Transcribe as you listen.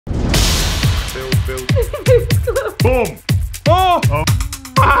Bill. Boom. Oh.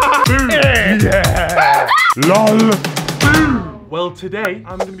 Boom. Yeah. Lol. Boom. Well, today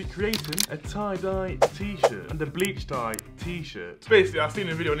I'm going to be creating a tie-dye t-shirt and a bleach dye t-shirt. Basically, I've seen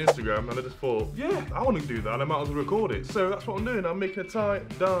a video on Instagram and I just thought, yeah, I want to do that and I might as well record it. So that's what I'm doing. I'm making a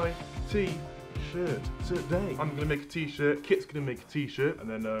tie-dye t-shirt today. I'm going to make a t-shirt, Kit's going to make a t-shirt, and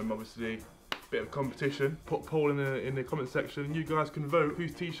then obviously a bit of competition. Put a poll in the comment section and you guys can vote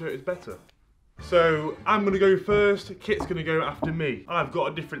whose t-shirt is better. So I'm gonna go first, Kit's gonna go after me. I've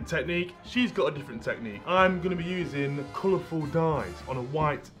got a different technique, she's got a different technique. I'm gonna be using colourful dyes on a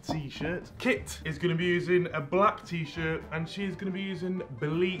white t-shirt. Kit is gonna be using a black t-shirt and she's gonna be using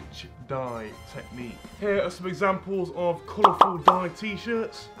bleach dye technique. Here are some examples of colourful dye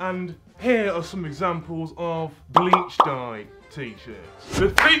t-shirts and here are some examples of bleach dye t-shirts.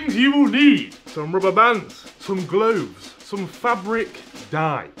 The things you will need: some rubber bands, some gloves, some fabric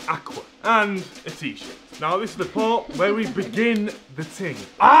dye, aqua, and a t-shirt. Now this is the part where we begin the ting.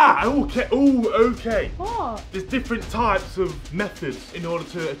 Okay, okay. What? There's different types of methods in order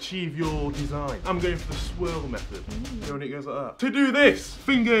to achieve your design. I'm going for the swirl method. You know when it goes like that? To do this,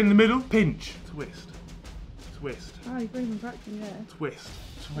 finger in the middle, pinch, twist, twist. Oh, you're bringing practicing there. Twist,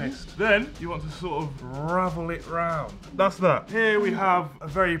 twist. Then you want to sort of ravel it round. That's that. Here we have a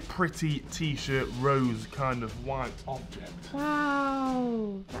very pretty t-shirt, rose kind of white object.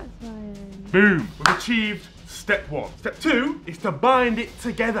 Wow, that's fine. Boom. We've achieved step one. Step two is to bind it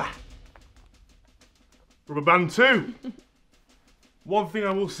together. Rubber band 2. One thing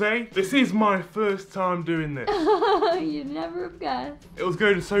I will say, this is my first time doing this. You'd never have guessed. It was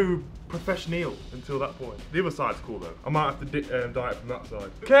going so professional until that point. The other side's cool though. I might have to dye it from that side.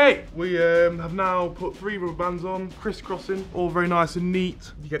 Okay, we have now put 3 rubber bands on, crisscrossing, all very nice and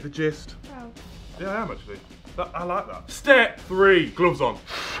neat. You get the gist. Wow. Yeah, I am actually. I like that. Step 3, gloves on.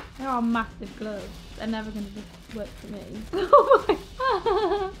 They are massive gloves. They're never going to just work for me. Oh my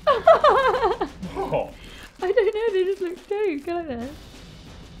god. What? I don't know, they just look so good.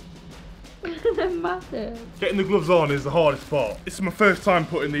 They're massive. Getting the gloves on is the hardest part. This is my first time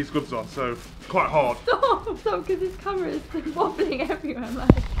putting these gloves on, so quite hard. Stop, because this camera is wobbling everywhere. I'm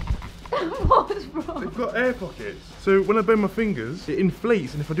like, what's wrong? They've got air pockets. So when I bend my fingers, it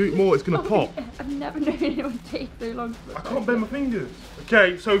inflates, and if I do it more, it's going to pop. I've never known it would take so long to I can't bend my fingers.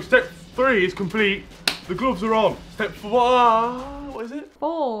 Okay, so step 3 is complete. The gloves are on. Step 4, what is it?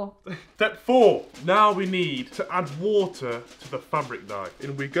 4. Step 4. Now we need to add water to the fabric dye.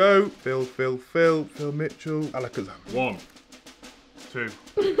 In we go. Phil Mitchell, Alakazam. 1, 2.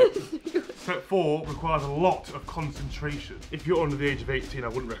 Step 4 requires a lot of concentration. If you're under the age of 18, I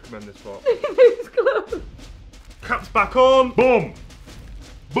wouldn't recommend this part. Those gloves. Caps back on. Boom.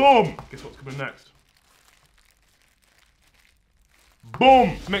 Boom. Guess what's coming next?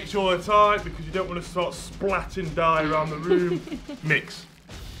 Boom! Make sure they're tight because you don't want to start splatting dye around the room. Mix.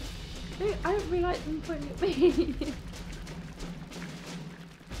 I don't really like them pointing at me.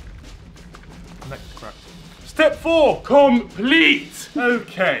 Next crack. Step 4, complete!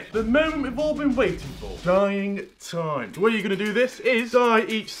 Okay, the moment we've all been waiting for. Dyeing time. The way you're going to do this is dye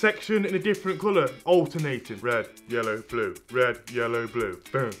each section in a different colour, alternating. Red, yellow, blue. Red, yellow, blue.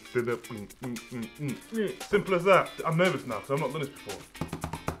 Boom. Simple as that. I'm nervous now because I've not done this before.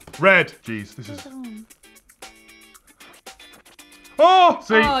 Red. Jeez, this is... Oh!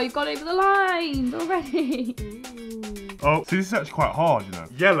 See? Oh, you've got over the lines already. Oh, see, this is actually quite hard, you know.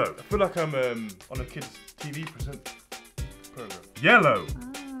 Yellow. I feel like I'm on a kid's TV program. Yellow. Oh.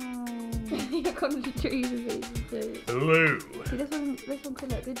 You're concentrating too. Blue. See, this one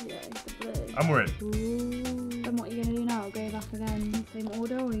could look good today, the blue. And we're in. Ooh. Then what are you going to do now? Go back again, same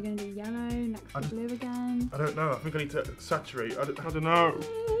order, or are you going to do yellow, next to blue again? I don't know. I think I need to saturate. I don't know.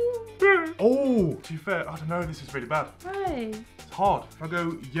 Oh, to be fair, I don't know. This is really bad. Right. It's hard. If I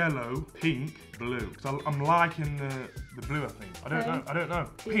go yellow, pink, blue, because I'm liking the blue, I think. I don't know.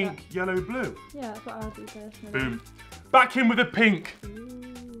 Do Pink, yellow, blue. Yeah, that's what I'll do personally. Boom. Back in with the pink.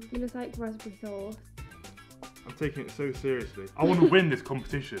 Ooh, you look like raspberry sauce. I'm taking it so seriously. I want to win this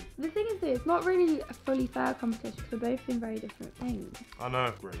competition. The thing is, it's not really a fully fair competition because we're both doing very different things. I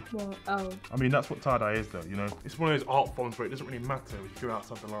know. Great. What? Oh. I mean, that's what tie-dye is though, you know? It's one of those art forms where it doesn't really matter if you go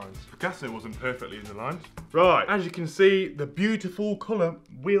outside the lines. Picasso wasn't perfectly in the lines. Right, as you can see, the beautiful colour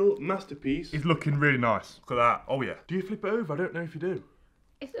wheel masterpiece is looking really nice. Look at that. Oh yeah. Do you flip it over? I don't know if you do.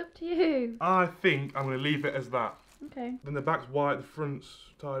 It's up to you. I think I'm going to leave it as that. Okay. Then the back's white, the front's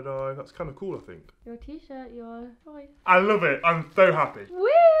tie-dye. That's kind of cool, I think. Your t-shirt, your choice. I love it. I'm so happy. Woo!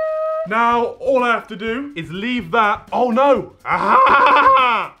 Now, all I have to do is leave that. Oh no!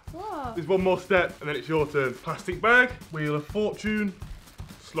 Ah! What? There's one more step and then it's your turn. Plastic bag, wheel of fortune,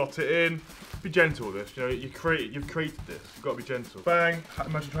 slot it in, Be gentle with this. You know, you've created this. You've got to be gentle. Bang.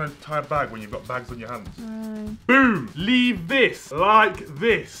 Imagine trying to tie a bag when you've got bags on your hands. Boom. Leave this like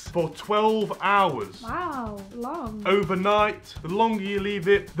this for 12 hours. Wow, long. Overnight. The longer you leave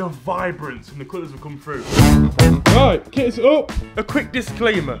it, the vibrance and the colours will come through. Right, kit it up. A quick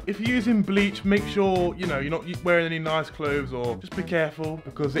disclaimer. If you're using bleach, make sure, you know, you're not wearing any nice clothes, or just be careful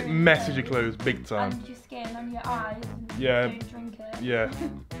because it messes your clothes big time. And your skin and your eyes. Yeah. Don't drink it. Yeah,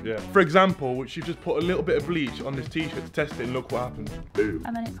 yeah. For example, she's just put a little bit of bleach on this t-shirt to test it and look what happens. Boom.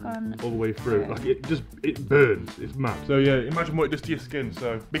 And then it's gone all the way through. Like it burns. It's mad. So yeah, imagine what it does to your skin.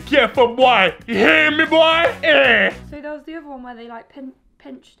 So be careful, boy. You hear me, boy? Eh. So there was the other one where they like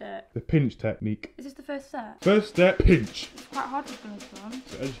pinched it. The pinch technique. Is this the first step? First step, pinch. It's quite hard to finish one.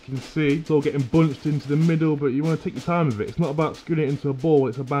 So as you can see, it's all getting bunched into the middle, but you want to take your time with it. It's not about screwing it into a ball.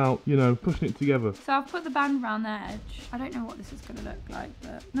 It's about, you know, pushing it together. So I've put the band around the edge. I don't know what this is going to look like,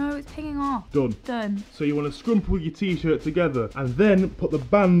 but no, it's pinging off. Done. Done. So you want to scrumple your t-shirt together and then put the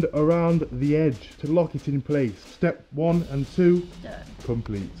band around the edge to lock it in place. Step 1 and 2, Done.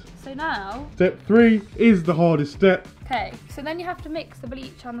 complete. So now... Step 3 is the hardest step. Okay, so then you have to mix the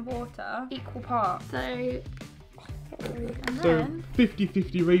bleach and the water equal parts. So... And then...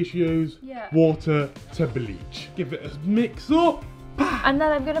 50-50 ratios, Yeah. water to bleach. Give it a mix up. And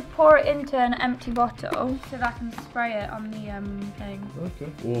then I'm going to pour it into an empty bottle so that I can spray it on the thing.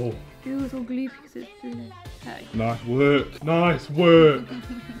 Okay. Whoa. Ooh, it's all gloopy because it's blue. Okay. Nice work. Nice work.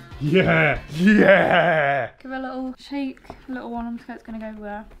 Yeah. Yeah. Give it a little shake, a little one, so it's going to go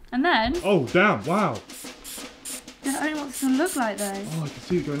everywhere. And then... Oh, damn. Wow. I don't know what it's going to look like though. Oh, I can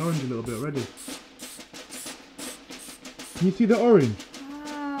see it going orange a little bit already. Can you see the orange?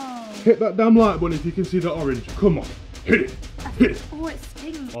 Wow. Hit that damn like button if you can see the orange. Come on. Hit it. Hit it. Oh, it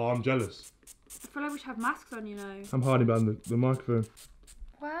stings. Oh, I'm jealous. I feel like we should have masks on, you know. I'm hiding behind the microphone.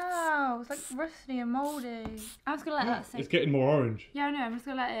 Wow, it's like rusty and mouldy. I'm just going to let that sit. It's getting more orange. Yeah, I know, I'm just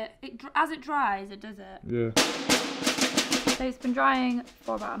going to let it... As it dries, it does it. Yeah. So it's been drying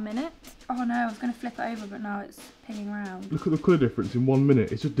for about a minute. Oh no, I was going to flip it over, but now it's pinging around. Look at the colour difference in 1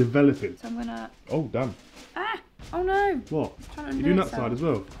 minute. It's just developing. So I'm going to... Oh, damn. Ah! Oh no! What? It's trying to You're doing that itself. side as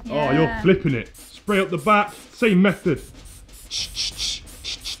well? Yeah. Oh, you're flipping it. Spray up the back. Same method.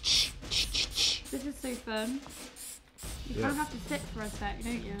 This is so fun. You kind of have to sit for a sec,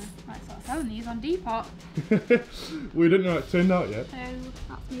 don't you? Might start selling these on Depop. We don't know how it turned out yet. So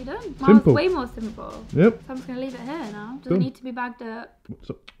that's me done. Simple. Mine's way more simple. Yep. So I'm just going to leave it here now. Doesn't Done. need to be bagged up.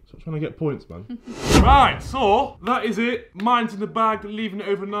 Stop trying to get points, man. Right, so that is it. Mine's in the bag, leaving it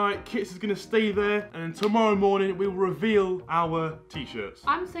overnight. Kit's is going to stay there. And then tomorrow morning, we will reveal our t-shirts.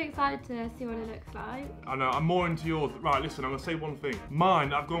 I'm so excited to see what it looks like. I know, I'm more into yours. Right, listen, I'm going to say one thing.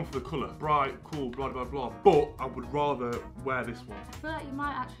 Mine, I've gone for the colour. Bright, cool, blah, blah, blah. But I would rather wear this one. I feel like you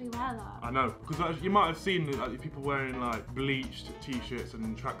might actually wear that. I know, because you might have seen like, people wearing like bleached t-shirts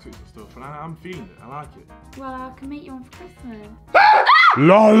and tracksuits and stuff. And I'm feeling it. I like it. Well, I can meet you on for Christmas.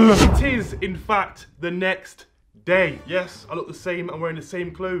 LOL! It is, in fact, the next day. Yes, I look the same, I'm wearing the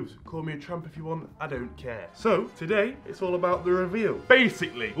same clothes. Call me a tramp if you want, I don't care. So, today, it's all about the reveal.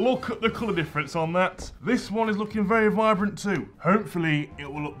 Basically, look at the colour difference on that. This one is looking very vibrant too. Hopefully,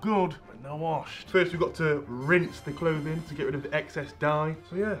 it will look good when they're washed. First, we've got to rinse the clothing to get rid of the excess dye.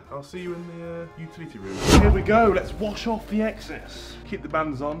 So yeah, I'll see you in the utility room. Here we go, let's wash off the excess. Keep the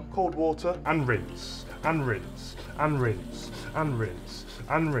bands on, cold water, and rinse, and rinse, and rinse, and rinse,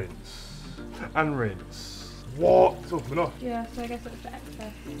 and rinse, and rinse. What? It's open off. Yeah, so I guess it's the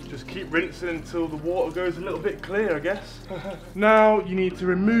excess. Just keep rinsing until the water goes a little bit clear, I guess. Now you need to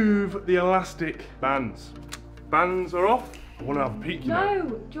remove the elastic bands. Bands are off. I want to have a peek, you know.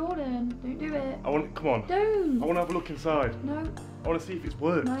 No, Jordan, don't do it. Come on. Don't. I want to have a look inside. No. I want to see if it's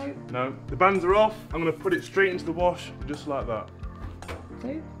worked. No. No. The bands are off. I'm going to put it straight into the wash, just like that.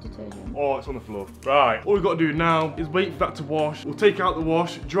 Soap detergent. Oh, it's on the floor. Right, all we've got to do now is wait for that to wash. We'll take out the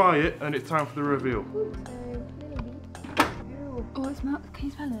wash, dry it, and it's time for the reveal. Ooh, oh, it smells. Can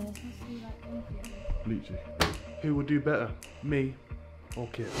you smell it? It smells so like Bleachy. Who would do better, me or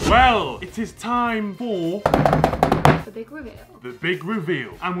Kit? Well, it is time for the big reveal. the big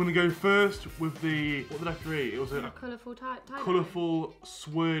reveal. I'm going to go first with the, what did I create? It was a Colourful tie. colourful,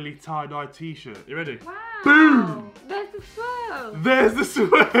 swirly tie-dye t-shirt. You ready? Wow. Boom! There's the swirl. There's the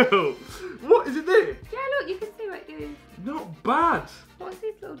swirl. What, is it there? Yeah, look, you can see where it goes. Not bad. What's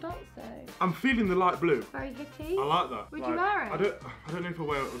this little dots though. I'm feeling the light blue. Very hippie. I like that. Would you wear it? I don't know if I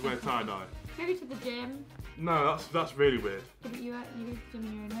would wear tie-dye. Maybe to the gym. No, that's really weird. Yeah, but you go to the gym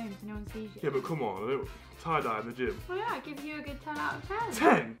in your own home so no one sees you. Yeah, but come on, I don't tie-dye in the gym. Well, yeah, I give you a good 10 out of 10.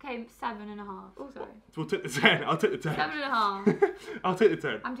 10? Okay, 7.5. Oh, sorry. So we'll take the 10. I'll take the 10. 7.5. I'll take the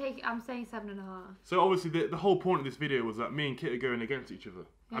 10. I'm saying 7.5. So obviously the whole point of this video was that me and Kit are going against each other.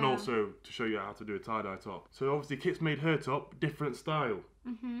 Yeah. And also to show you how to do a tie-dye top. So obviously Kit's made her top, different style.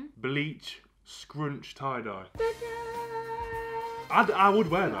 Bleach, scrunch, tie-dye. I would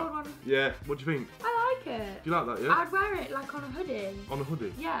wear that. Yeah, what do you think? I like it. Do you like that, yeah? I'd wear it like on a hoodie. On a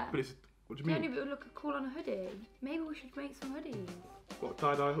hoodie? Yeah. But it's, what do you mean? Yeah, but it would look cool on a hoodie. Maybe we should make some hoodies. What,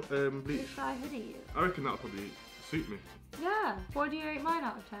 tie-dye, bleach? Bleach dye hoodies. I reckon that'll probably suit me. Yeah. What do you rate mine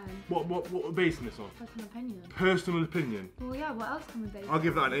out of 10? What are we basing this on? Personal opinion. Personal opinion? Well, yeah, what else can we base I'll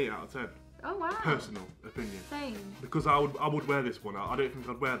give that an 8 out of 10. Oh, wow. Personal opinion. Same. Because I would wear this one. I don't think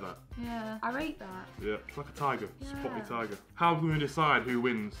I'd wear that. Yeah, I rate that. Yeah, it's like a tiger. Yeah. Spotty tiger. How am I going to decide who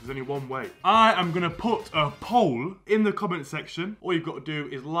wins? There's only one way. I am going to put a poll in the comment section. All you've got to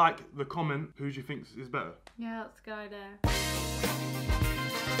do is like the comment. Who do you think is better? Yeah, let's go there.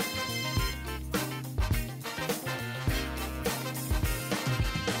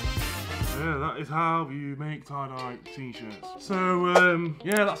 Yeah, that is how you make tie-dye t-shirts. So,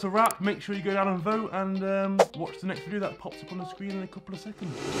 yeah, that's a wrap. Make sure you go down and vote and watch the next video that pops up on the screen in a couple of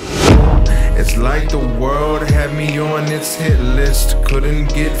seconds. It's like the world had me on its hit list. Couldn't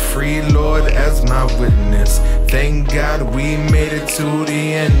get free, Lord, as my witness. Thank God we made it to the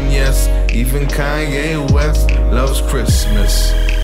end, yes. Even Kanye West loves Christmas.